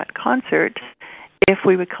at that concert if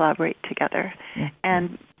we would collaborate together.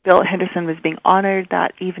 And Bill Henderson was being honored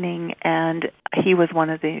that evening, and he was one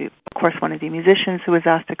of the musicians who was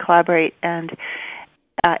asked to collaborate, and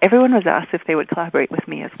everyone was asked if they would collaborate with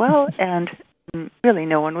me as well, and really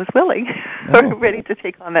no one was willing or ready to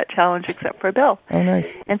take on that challenge except for Bill. Oh,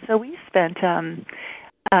 nice. And so we spent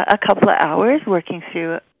a couple of hours working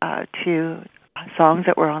through 2 songs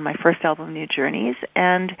that were on my first album, New Journeys,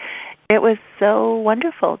 and it was so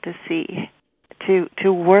wonderful to see,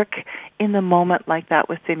 to work in the moment like that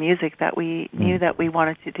with the music, that we knew that we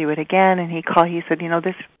wanted to do it again. And he said,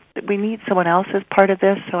 we need someone else as part of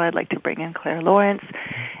this, so I'd like to bring in Claire Lawrence.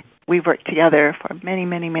 We've worked together for many,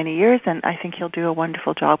 many, many years, and I think he'll do a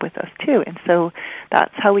wonderful job with us too. And so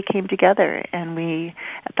that's how we came together, and we,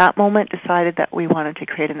 at that moment, decided that we wanted to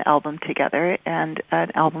create an album together, and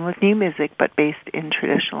an album of new music, but based in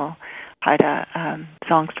traditional Haida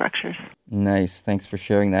song structures. Nice. Thanks for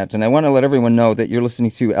sharing that. And I want to let everyone know that you're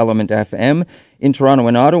listening to Element FM in Toronto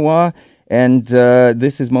and Ottawa. And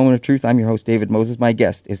this is Moment of Truth. I'm your host, David Moses. My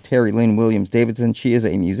guest is Terry Lynn Williams-Davidson. She is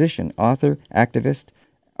a musician, author, activist,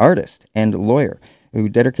 artist, and lawyer who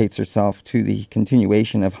dedicates herself to the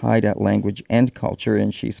continuation of Haida language and culture.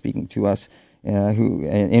 And she's speaking to us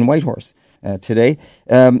in Whitehorse today.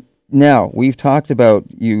 Now, we've talked about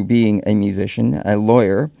you being a musician, a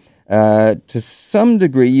lawyer. To some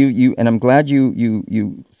degree, you and I'm glad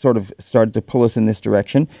you sort of started to pull us in this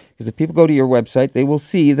direction, because if people go to your website, they will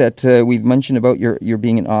see that we've mentioned about your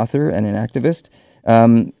being an author and an activist.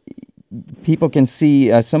 People can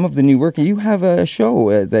see some of the new work. You have a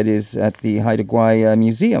show that is at the Haida Gwaii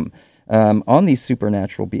Museum on these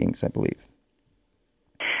supernatural beings, I believe.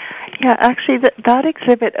 Yeah, actually, that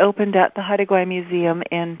exhibit opened at the Haida Gwaii Museum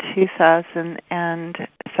in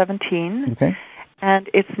 2017. Okay. And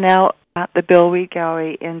it's now at the Bill Reid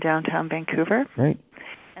Gallery in downtown Vancouver. Right.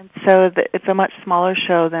 And so it's a much smaller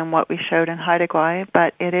show than what we showed in Haida Gwaii,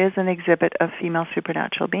 but it is an exhibit of female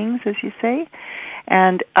supernatural beings, as you say.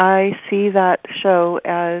 And I see that show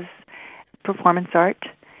as performance art.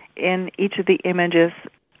 In each of the images,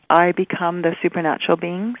 I become the supernatural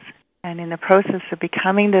beings. And in the process of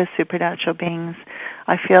becoming those supernatural beings,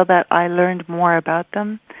 I feel that I learned more about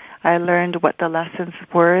them. I learned what the lessons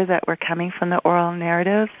were that were coming from the oral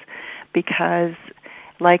narratives, because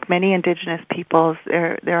like many Indigenous peoples,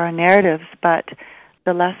 there are narratives, but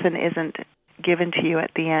the lesson isn't given to you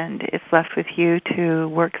at the end. It's left with you to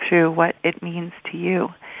work through what it means to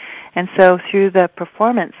you. And so through the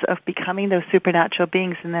performance of becoming those supernatural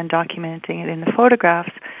beings and then documenting it in the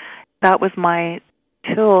photographs, that was my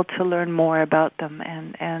tool to learn more about them,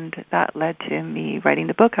 and that led to me writing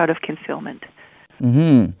the book Out of Concealment.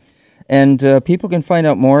 Mm-hmm. And people can find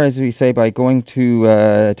out more, as we say, by going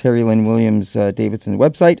to Terry Lynn Williams Davidson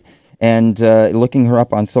website and looking her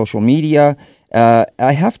up on social media.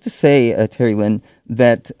 I have to say, Terry Lynn,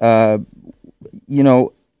 that,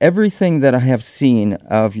 everything that I have seen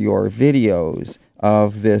of your videos,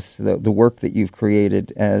 of this, the work that you've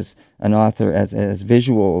created as an author, as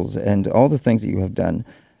visuals, and all the things that you have done,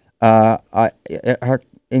 are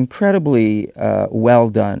incredibly well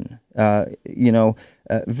done.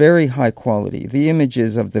 Very high quality. The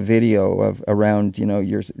images of the video of around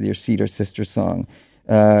your Cedar Sister song,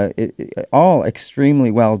 all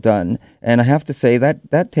extremely well done. And I have to say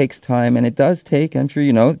that takes time, and it does take, I'm sure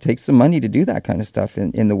it takes some money to do that kind of stuff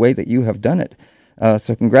in the way that you have done it.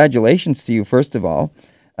 So congratulations to you, first of all,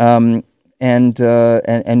 and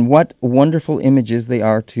what wonderful images they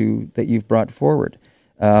are that you've brought forward.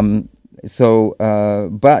 But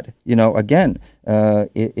again,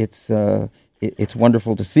 it's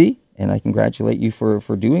wonderful to see, and I congratulate you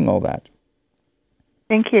for doing all that.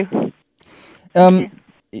 Thank you.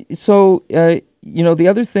 So the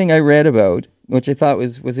other thing I read about, which I thought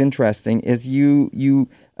was interesting, is you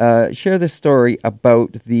share this story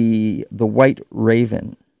about the white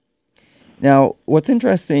raven. Now, what's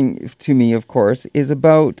interesting to me, of course, is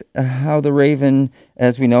about how the raven,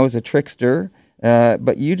 as we know, is a trickster.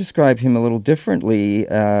 But you describe him a little differently,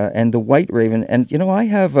 and the white raven. And I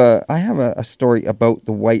have a story about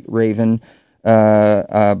the white raven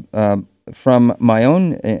from my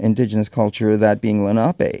own indigenous culture, that being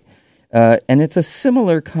Lenape, and it's a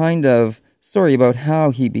similar kind of story about how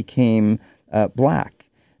he became black.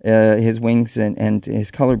 His wings and his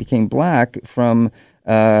color became black from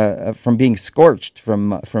being scorched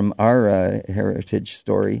from our heritage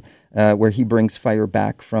story, where he brings fire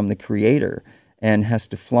back from the Creator and has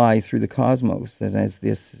to fly through the cosmos. And as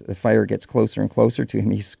the fire gets closer and closer to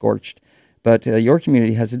him, he's scorched. But your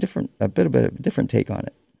community has a bit of a different take on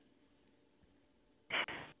it.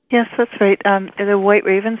 Yes, that's right. The White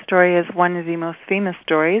Raven story is one of the most famous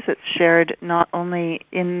stories. It's shared not only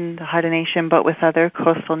in the Haida Nation, but with other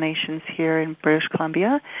coastal nations here in British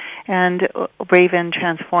Columbia. And Raven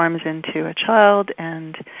transforms into a child,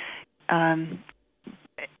 and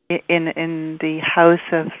in the house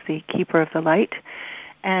of the Keeper of the Light,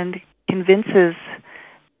 and convinces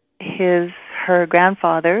her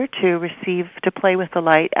grandfather to play with the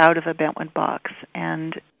light out of a bentwood box,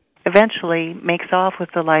 and eventually makes off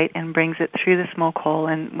with the light and brings it through the smoke hole.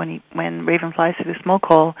 And when Raven flies through the smoke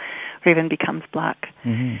hole, Raven becomes black.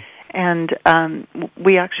 Mm-hmm. And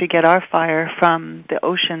we actually get our fire from the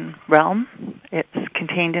ocean realm. It's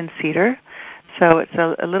contained in cedar, so it's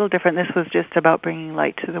a little different. This was just about bringing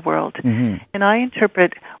light to the world. Mm-hmm. And I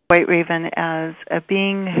interpret White Raven as a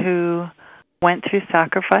being who went through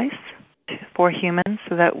sacrifice for humans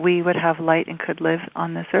so that we would have light and could live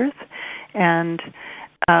on this earth, and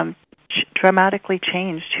dramatically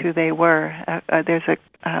changed who they were. There's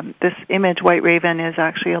this image, White Raven, is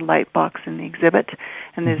actually a light box in the exhibit,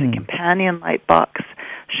 and there's a companion light box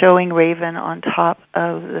showing Raven on top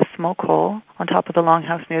of the smoke hole, on top of the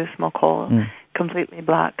longhouse near the smoke hole, completely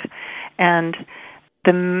black. And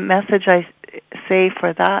the message I say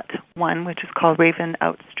for that one, which is called Raven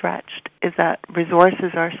Outstretched, is that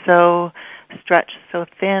resources are so stretched, so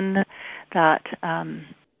thin, that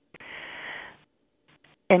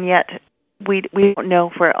and yet we don't know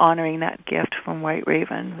if we're honoring that gift from White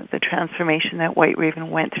Raven, the transformation that White Raven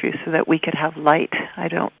went through so that we could have light.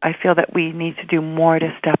 I feel that we need to do more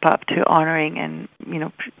to step up to honoring and,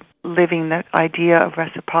 living the idea of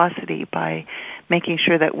reciprocity by making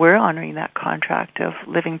sure that we're honoring that contract of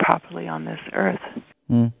living properly on this earth.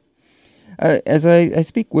 Mm. As I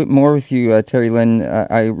speak more with you, Terry Lynn,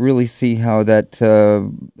 I really see how that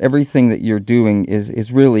everything that you're doing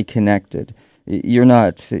is really connected. You're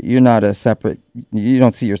not a separate. You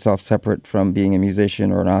don't see yourself separate from being a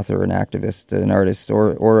musician or an author, an activist, an artist,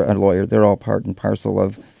 or a lawyer. They're all part and parcel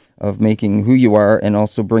of making who you are and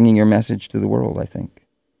also bringing your message to the world, I think.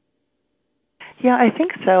 Yeah, I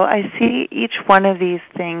think so. I see each one of these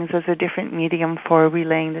things as a different medium for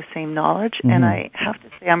relaying the same knowledge, and I have to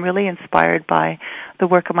say I'm really inspired by the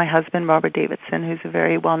work of my husband, Robert Davidson, who's a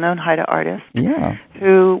very well-known Haida artist,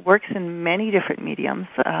 who works in many different mediums.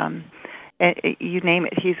 You name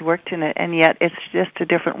it, he's worked in it, and yet it's just a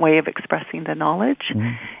different way of expressing the knowledge.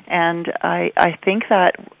 And I think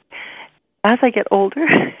that as I get older,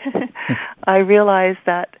 I realize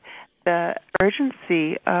that the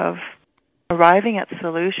urgency of arriving at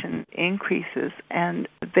solutions increases, and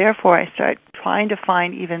therefore I start trying to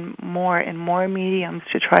find even more and more mediums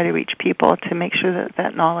to try to reach people to make sure that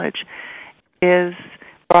that knowledge is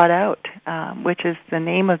brought out, which is the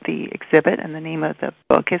name of the exhibit, and the name of the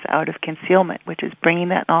book is Out of Concealment, which is bringing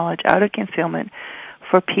that knowledge out of concealment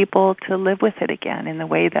for people to live with it again in the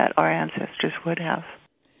way that our ancestors would have.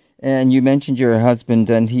 And you mentioned your husband,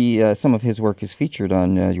 and he some of his work is featured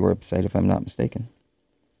on your website, if I'm not mistaken.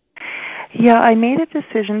 Yeah, I made a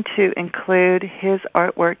decision to include his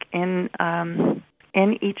artwork in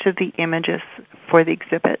each of the images for the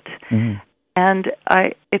exhibit. Mm-hmm. And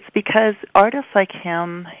it's because artists like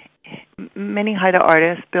him, many Haida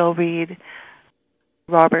artists, Bill Reed,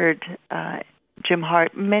 Robert, Jim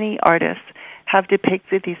Hart, many artists have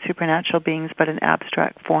depicted these supernatural beings but in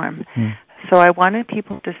abstract form. Mm. So I wanted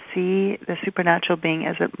people to see the supernatural being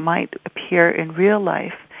as it might appear in real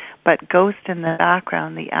life, but ghost in the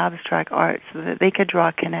background, the abstract art, so that they could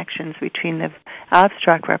draw connections between the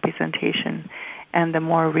abstract representation and the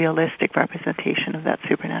more realistic representation of that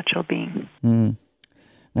supernatural being. Mm.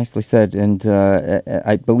 Nicely said. And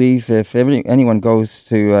I believe if anyone goes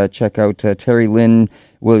to check out Terry Lynn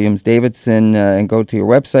Williams Davidson and go to your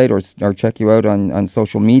website or check you out on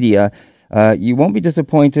social media, you won't be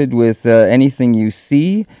disappointed with anything you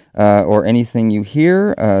see or anything you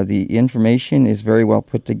hear. The information is very well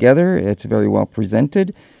put together. It's very well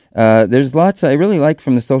presented. There's lots I really like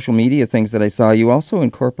from the social media things that I saw. You also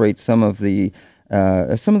incorporate some of the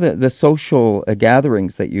social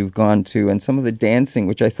gatherings that you've gone to, and some of the dancing,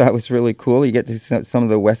 which I thought was really cool. You get to see some of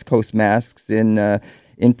the West Coast masks in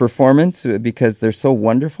performance because they're so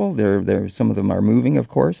wonderful. They're some of them are moving, of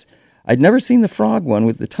course. I'd never seen the frog one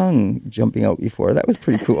with the tongue jumping out before. That was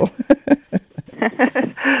pretty cool.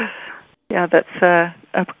 Yeah, that's a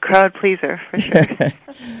crowd pleaser for sure.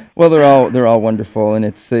 Well, they're all wonderful, and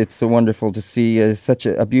it's so wonderful to see such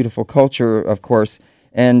a beautiful culture, of course.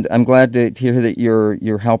 And I'm glad to hear that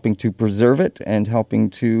you're helping to preserve it and trying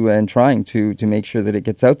to make sure that it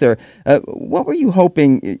gets out there. What were you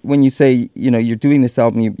hoping when you say you're doing this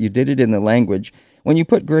album? You did it in the language. When you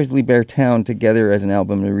put Grizzly Bear Town together as an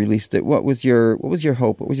album and released it, what was your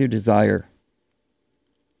hope? What was your desire?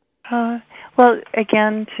 Well,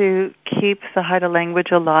 again, to keep the Haida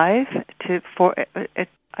language alive.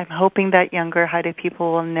 I'm hoping that younger Haida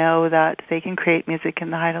people will know that they can create music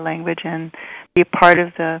in the Haida language and be a part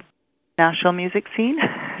of the national music scene.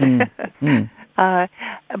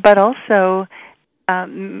 But also,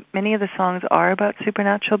 many of the songs are about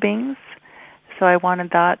supernatural beings. So I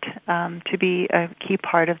wanted that to be a key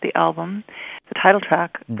part of the album. The title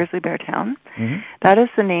track, Grizzly Bear Town, that is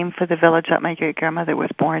the name for the village that my great-grandmother was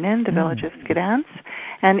born in, the village of Skidance.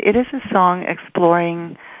 And it is a song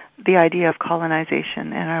exploring the idea of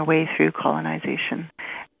colonization and our way through colonization.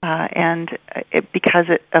 Because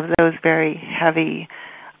of those very heavy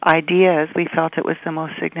ideas, we felt it was the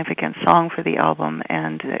most significant song for the album,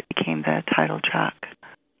 and it became the title track.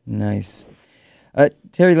 Nice.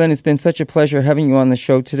 Terry Lynn, it's been such a pleasure having you on the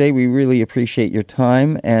show today. We really appreciate your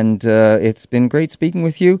time, and it's been great speaking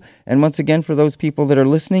with you. And once again, for those people that are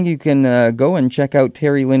listening, you can go and check out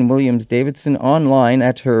Terry Lynn Williams Davidson online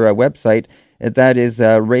at her website. That is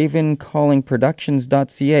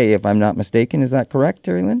ravencallingproductions.ca, if I'm not mistaken. Is that correct,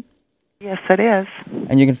 Terry Lynn? Yes, it is.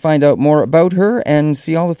 And you can find out more about her and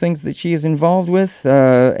see all the things that she is involved with,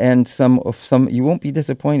 and some. You won't be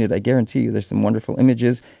disappointed, I guarantee you. There's some wonderful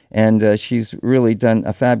images, and she's really done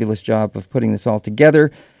a fabulous job of putting this all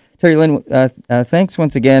together. Terry Lynn, thanks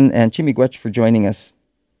once again, and Chimigwech for joining us.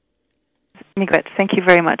 Chimigwech, thank you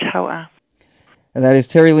very much, Hoa. And that is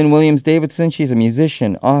Terry Lynn Williams Davidson. She's a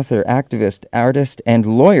musician, author, activist, artist, and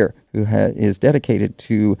lawyer who is dedicated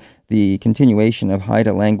to the continuation of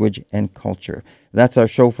Haida language and culture. That's our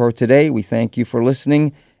show for today. We thank you for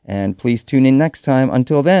listening, and please tune in next time.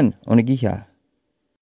 Until then, Onagiha.